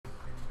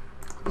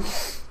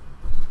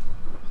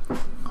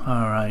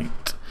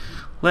Alright,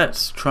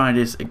 let's try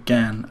this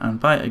again, and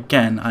by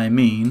again I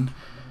mean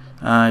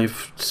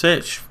I've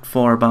searched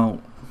for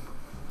about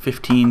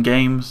 15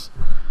 games,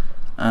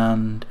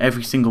 and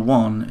every single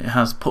one it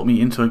has put me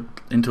into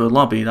a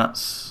lobby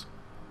that's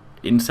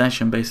in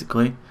session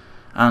basically,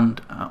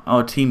 and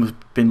our team has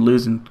been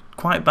losing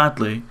quite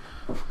badly,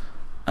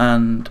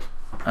 and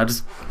I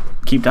just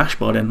keep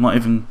dashboarding. Not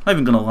even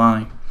gonna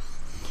lie.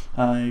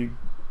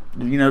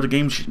 You know, the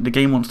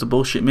game wants to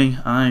bullshit me.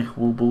 I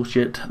will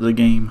bullshit the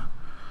game.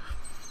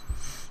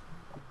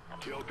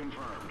 Kill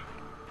confirmed.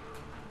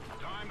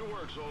 Time to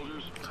work,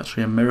 soldiers. It's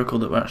actually a miracle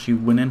that we're actually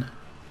winning.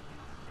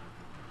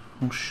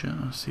 Oh shit!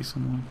 I see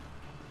someone.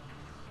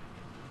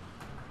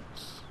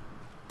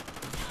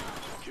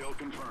 Kill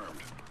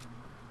confirmed.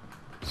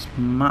 This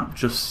map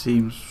just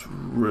seems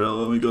real.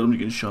 Oh my god! I'm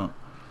getting shot.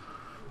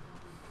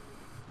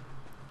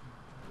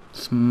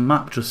 This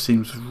map just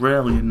seems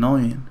really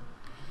annoying.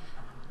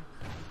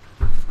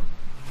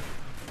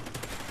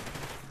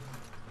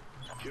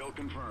 Kill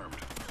confirmed.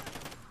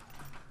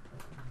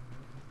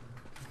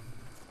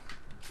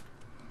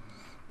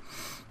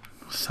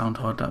 Sound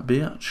hard that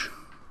bitch.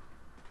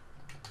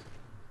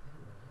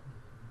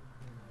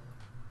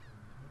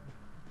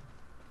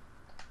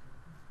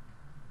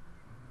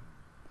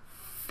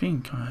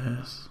 Think I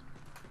hear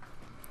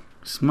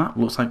this map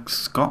looks like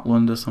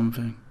Scotland or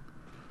something.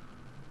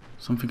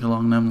 Something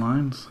along them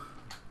lines.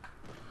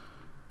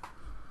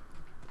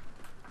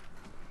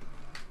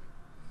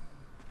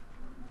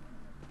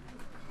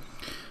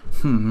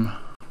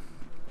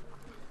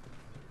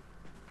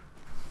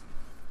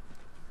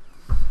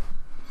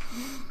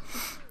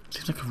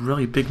 Seems like a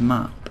really big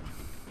map.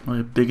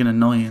 Really big and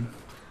annoying.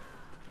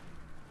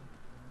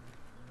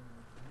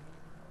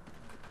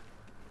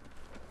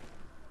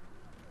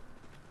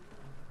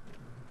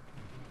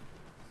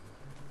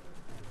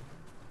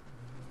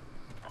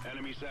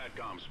 Enemy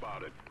SATCOM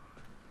spotted.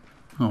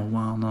 Oh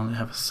wow, now they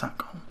have a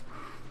SATCOM.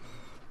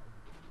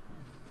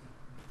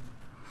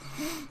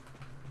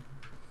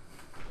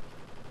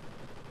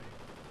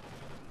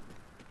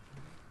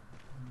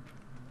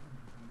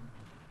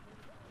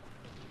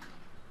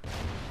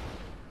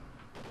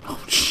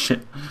 Oh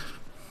shit.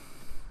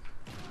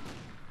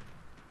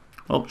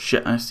 Oh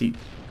shit, I see.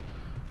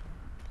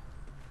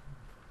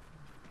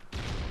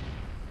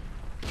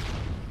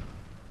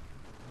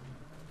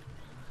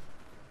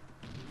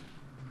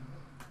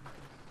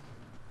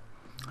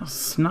 That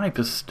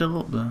sniper's still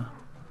up there.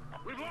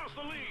 We've lost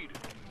the lead.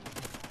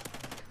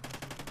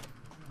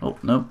 Oh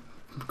no,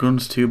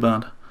 gun's too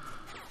bad.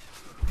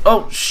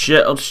 Oh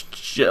shit! Oh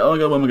shit! Oh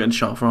god, where am I getting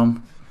shot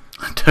from?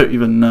 I don't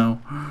even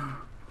know.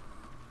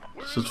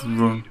 Let's just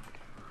run.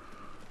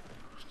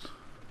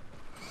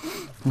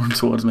 Run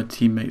towards my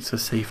teammates for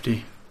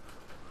safety.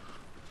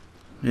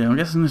 Yeah, I'm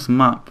guessing this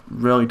map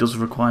really does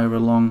require a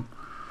long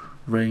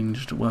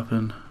ranged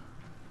weapon.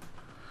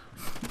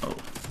 Oh.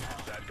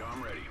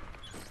 SATCOM ready.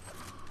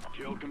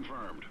 Kill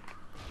confirmed.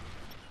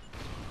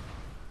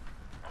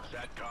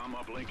 SATCOM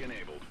uplink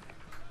enabled.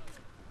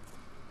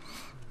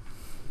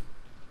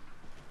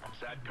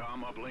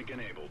 SATCOM uplink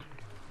enabled.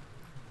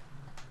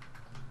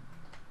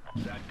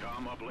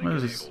 SATCOM uplink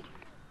Where's this enabled.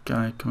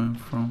 guy coming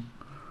from?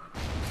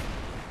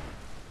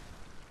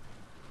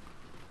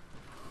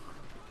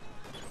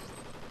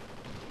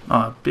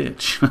 Ah,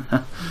 bitch.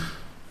 I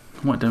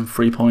want them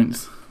 3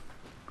 points.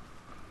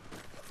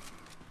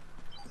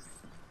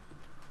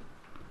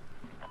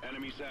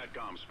 Enemy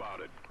SATCOM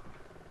spotted.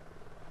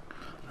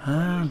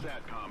 Ah,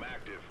 SATCOM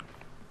active.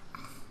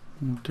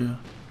 oh dear.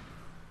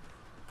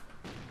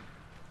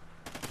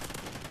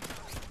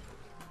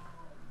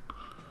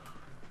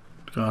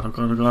 God, oh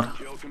god, oh god.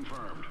 Kill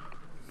confirmed.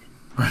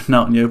 Running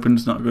out in the open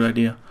is not a good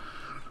idea.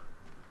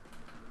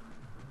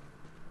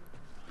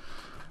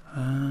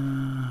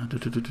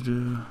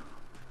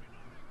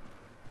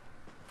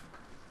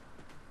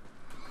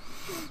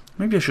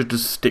 Maybe I should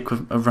just stick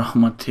with around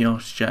my tail.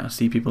 Shit, I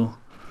see people.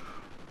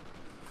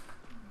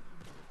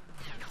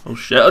 Oh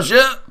shit, oh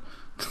shit!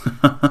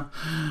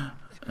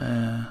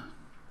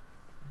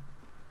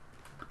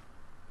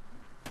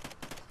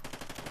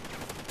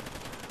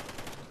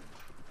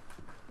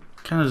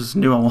 Kinda just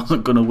knew I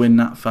wasn't gonna win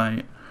that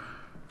fight.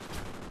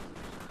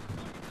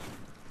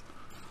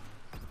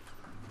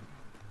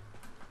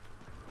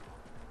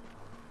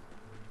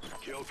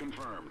 Kill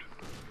confirmed.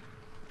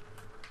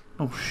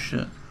 Oh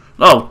shit.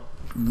 Oh,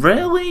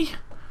 really?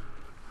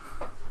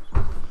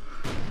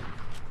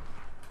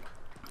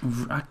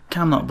 I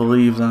cannot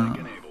believe that.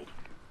 Enabled.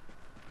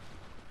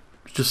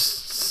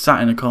 Just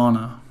sat in a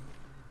corner.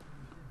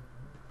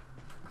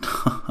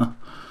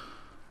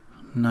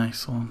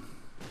 Nice one.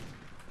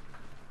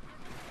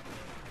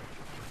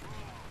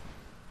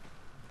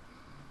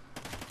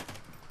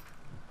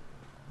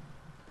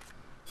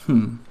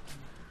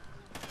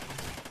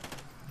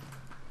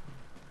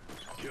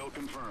 Kill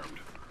confirmed.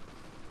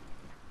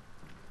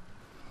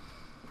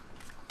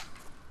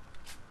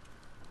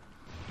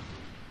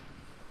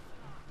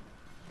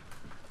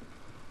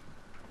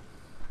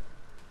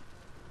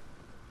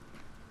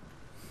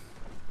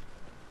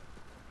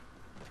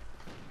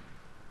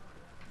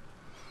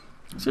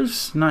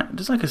 There's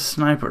like a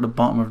sniper at the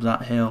bottom of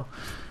that hill,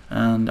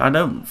 and I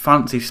don't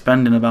fancy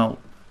spending about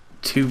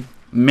 2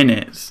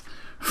 minutes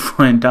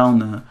running down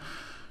there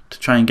to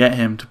try and get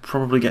him, to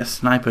probably get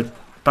sniped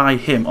by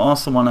him or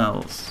someone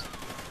else.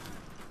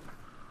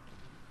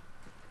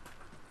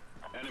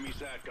 Enemy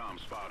SATCOM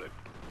spotted.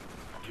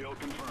 Kill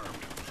confirmed.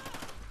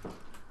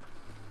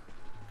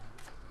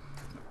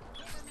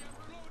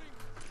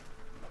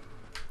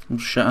 Oh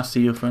shit, I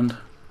see you, friend.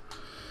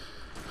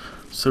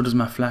 So does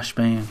my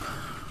flashbang.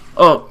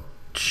 Oh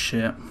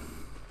shit.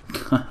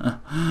 I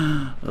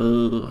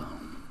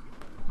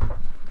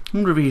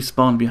wonder if he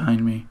spawned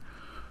behind me.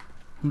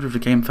 I wonder if the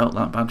game felt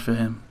that bad for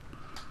him.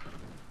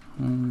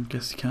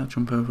 Guess you can't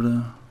jump over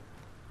there.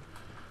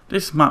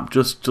 This map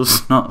just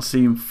does not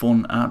seem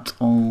fun at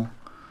all.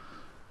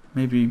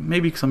 Maybe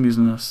because I'm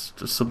using a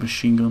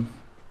submachine gun.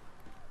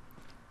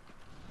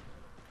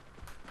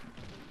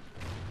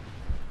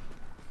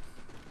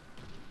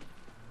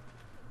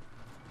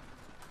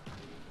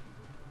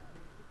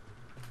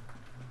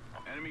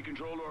 Enemy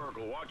controlled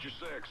Oracle. Watch your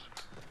 6.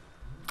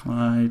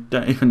 I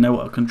don't even know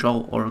what a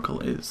control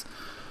oracle is.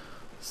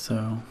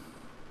 So,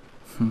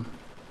 SATCOM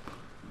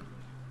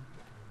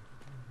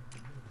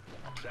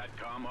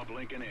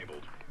uplink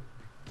enabled.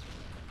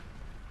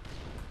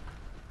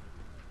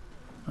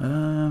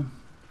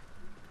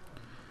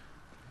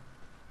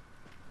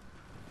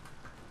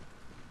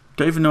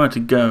 Don't even know where to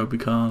go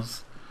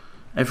because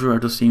everywhere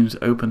just seems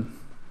open.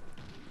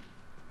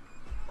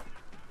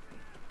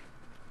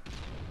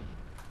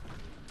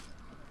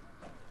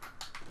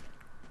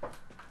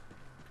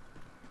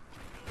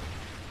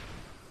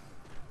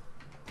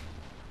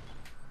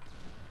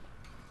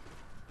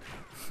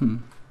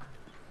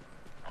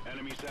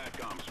 Enemy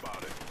SATCOM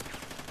spotted.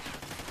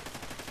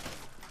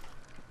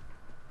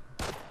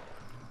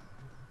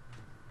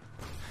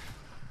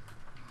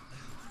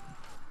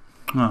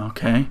 Oh,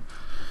 okay.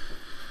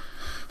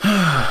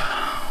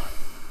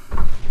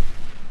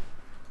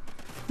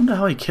 Wonder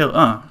how he killed.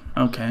 Oh,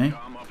 okay.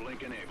 SATCOM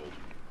uplink enabled.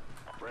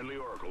 Friendly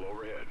Oracle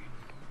overhead.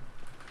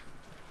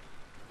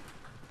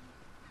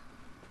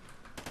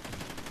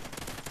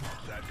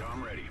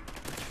 SATCOM ready.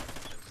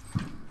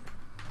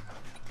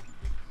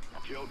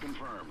 Kill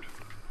confirmed.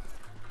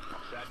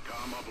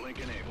 SATCOM uplink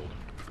enabled.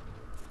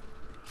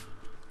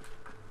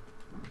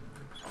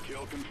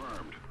 Kill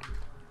confirmed.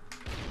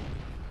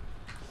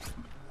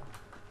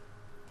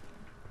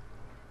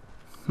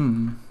 I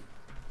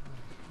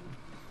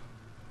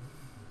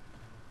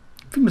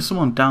think there's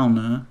someone down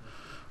there.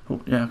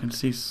 Oh yeah, I can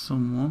see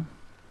someone.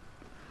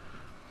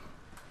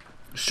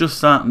 It's just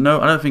that, no,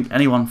 I don't think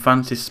anyone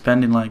fancies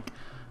spending like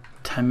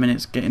 10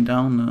 minutes getting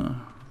down there.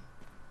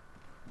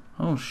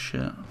 Oh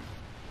shit.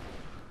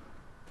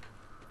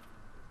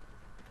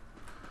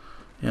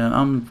 Yeah,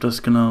 I'm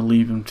just gonna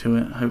leave him to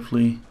it.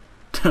 Hopefully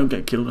don't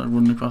get killed and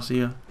running across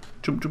here.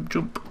 Jump, jump,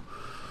 jump.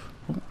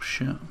 Oh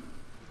shit.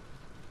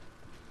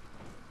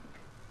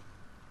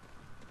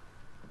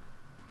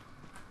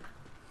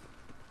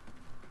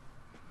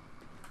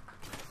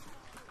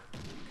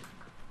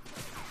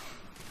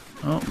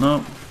 Oh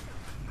no.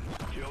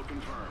 Kill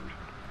confirmed.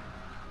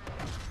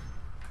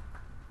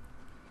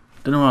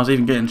 Don't know where I was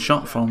even getting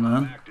shot from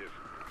then. Active.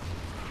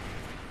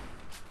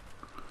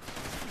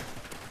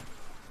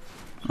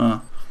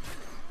 Oh.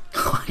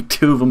 Like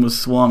 2 of them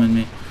was swarming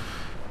me.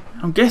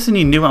 I'm guessing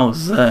he knew I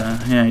was there.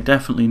 Yeah, he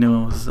definitely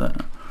knew I was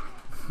there.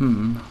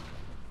 At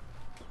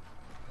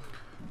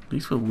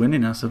least we're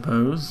winning, I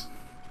suppose.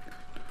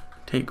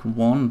 Take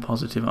 1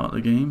 positive out of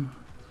the game.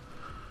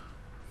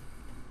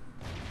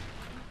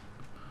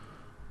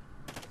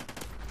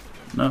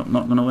 Nope,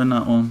 not gonna win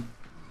that one.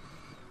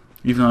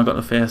 Even though I got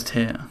the first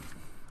hit.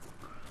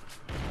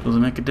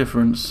 Doesn't make a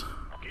difference.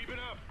 Keep it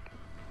up.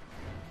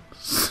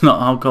 It's not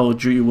how Call of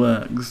Duty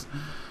works.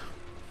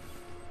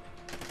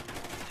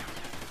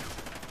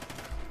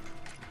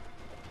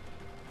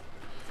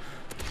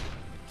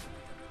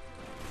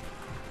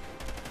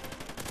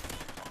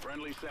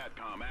 Friendly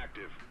SATCOM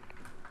active.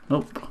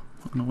 Nope,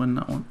 not gonna win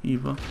that one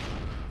either.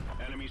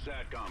 Enemy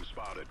SATCOM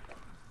spotted.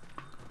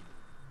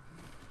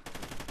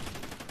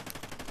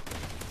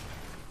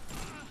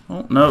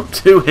 Oh no,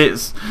 2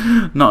 hits.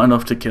 Not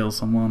enough to kill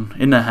someone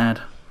in the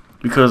head.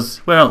 Because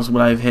where else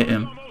would I have hit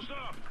him? Almost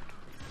up.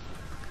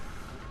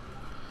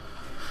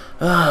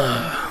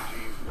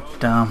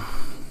 Damn.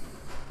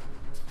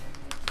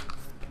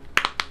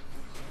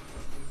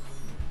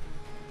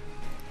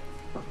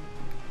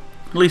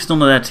 At least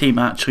none of their team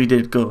actually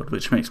did good,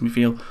 which makes me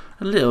feel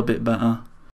a little bit better.